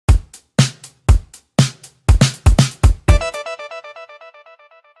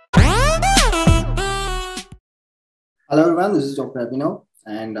Hello everyone, this is Dr. Abhinav,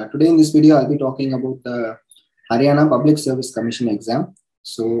 and today in this video I'll be talking about the Haryana Public Service Commission exam.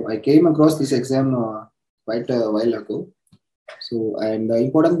 So I came across this exam quite a while ago. And the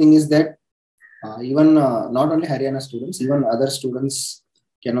important thing is that even not only Haryana students, even other students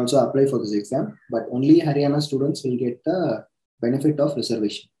can also apply for this exam, but only Haryana students will get the benefit of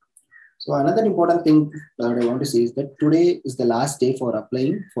reservation. So another important thing that I want to say is that today is the last day for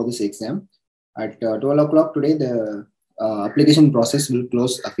applying for this exam. At 12 o'clock today, the application process will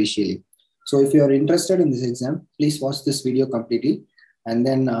close officially. So if you are interested in this exam, please watch this video completely and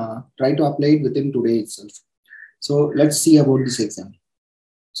then try to apply it within today itself. So let's see about this exam.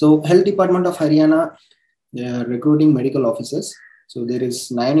 So Health Department of Haryana, they are recruiting medical officers. So there is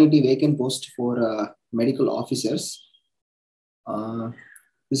 980 vacant posts for medical officers.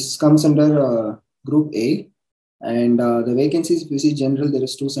 This comes under Group A, and the vacancies, if you see general, there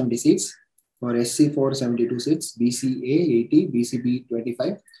is 270 seats. For SC 472 seats, BCA 80, BCB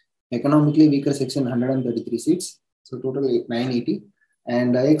 25, economically weaker section 133 seats, so total 980,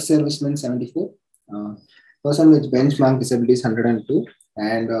 and ex-servicemen 74, person with benchmark disabilities 102,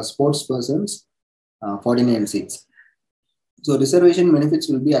 and sports persons 49 seats. So reservation benefits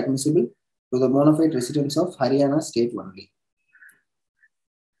will be admissible to the bona fide residents of Haryana state only.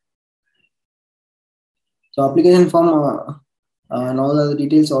 So application form and all the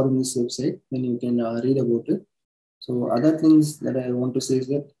details are in this website, then you can read about it. So other things that I want to say is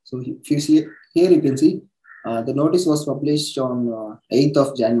that, so if you see here, you can see the notice was published on 8th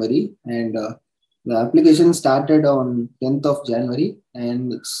of January, and the application started on 10th of January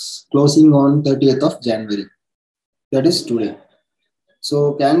and it's closing on 30th of January. That is today.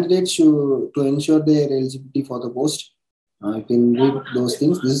 So candidates should, to ensure their eligibility for the post, you can read those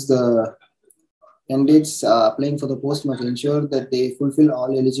things. This is the candidates applying for the post must ensure that they fulfill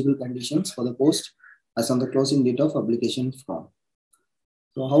all eligible conditions for the post as on the closing date of application form.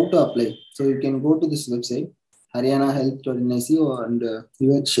 So how to apply? So you can go to this website, haryanahealth.nic and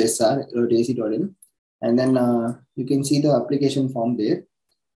uhsr.ac.in, and then you can see the application form there.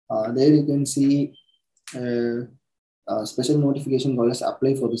 There you can see a special notification called as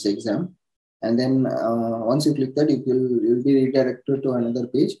apply for this exam. And then once you click that, you'll be redirected to another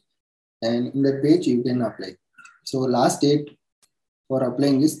page. And in that page, you can apply. So last date for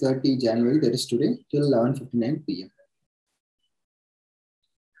applying is 30 January, that is today, till 11:59 p.m.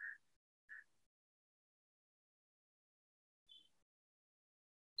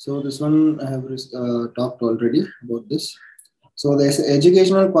 So this one I have talked already about this. So there's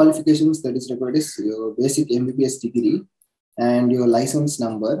educational qualifications that is required is your basic MBBS degree and your license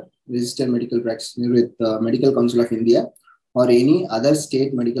number, registered medical practitioner with Medical Council of India, or any other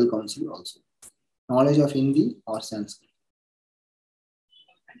state medical council also. Knowledge of Hindi or Sanskrit.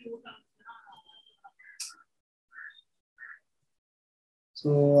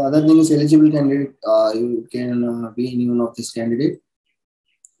 So other thing is eligible candidate, you can be any one of this candidate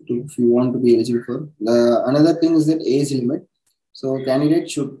if you want to be eligible for. Another thing is that age limit. So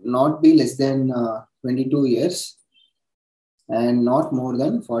candidate should not be less than 22 years and not more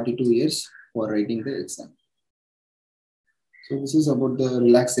than 42 years for writing the exam. So this is about the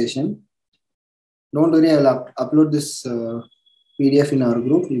relaxation. Don't worry, I'll upload this PDF in our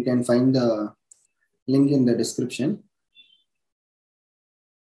group. You can find the link in the description.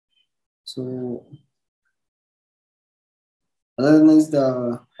 So other than this,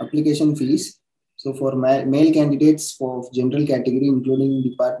 the application fees. So for male candidates for general category,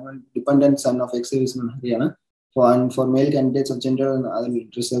 including dependent son of ex-serviceman Haryana, for male candidates of general and other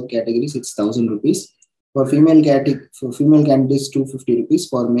reserved categories, it's 1,000 rupees. For female candidates, 250 rupees.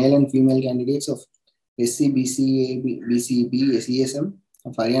 For male and female candidates of SC, BCA, BCB, SESM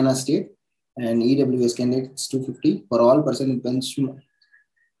of Haryana state, and EWS candidates, 250. For all persons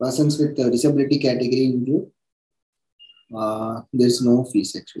with disability category include, there's no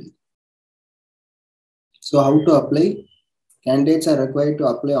fees actually. So how to apply? Candidates are required to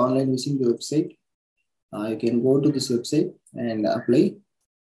apply online using the website. You can go to this website and apply.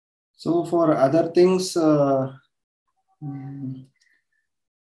 So for other things, you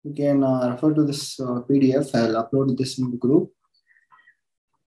can refer to this PDF. I'll upload this in the group.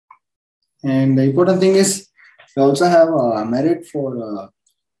 And the important thing is, we also have merit for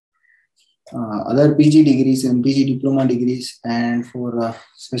other PG degrees and PG diploma degrees, and for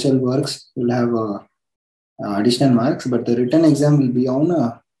special works, we'll have additional marks. But the written exam will be on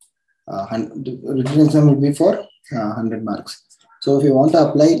written exam will be for 100 marks. So if you want to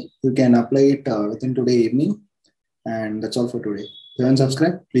apply, you can apply it within today evening. And that's all for today. If you haven't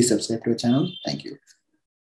subscribed, please subscribe to the channel. Thank you.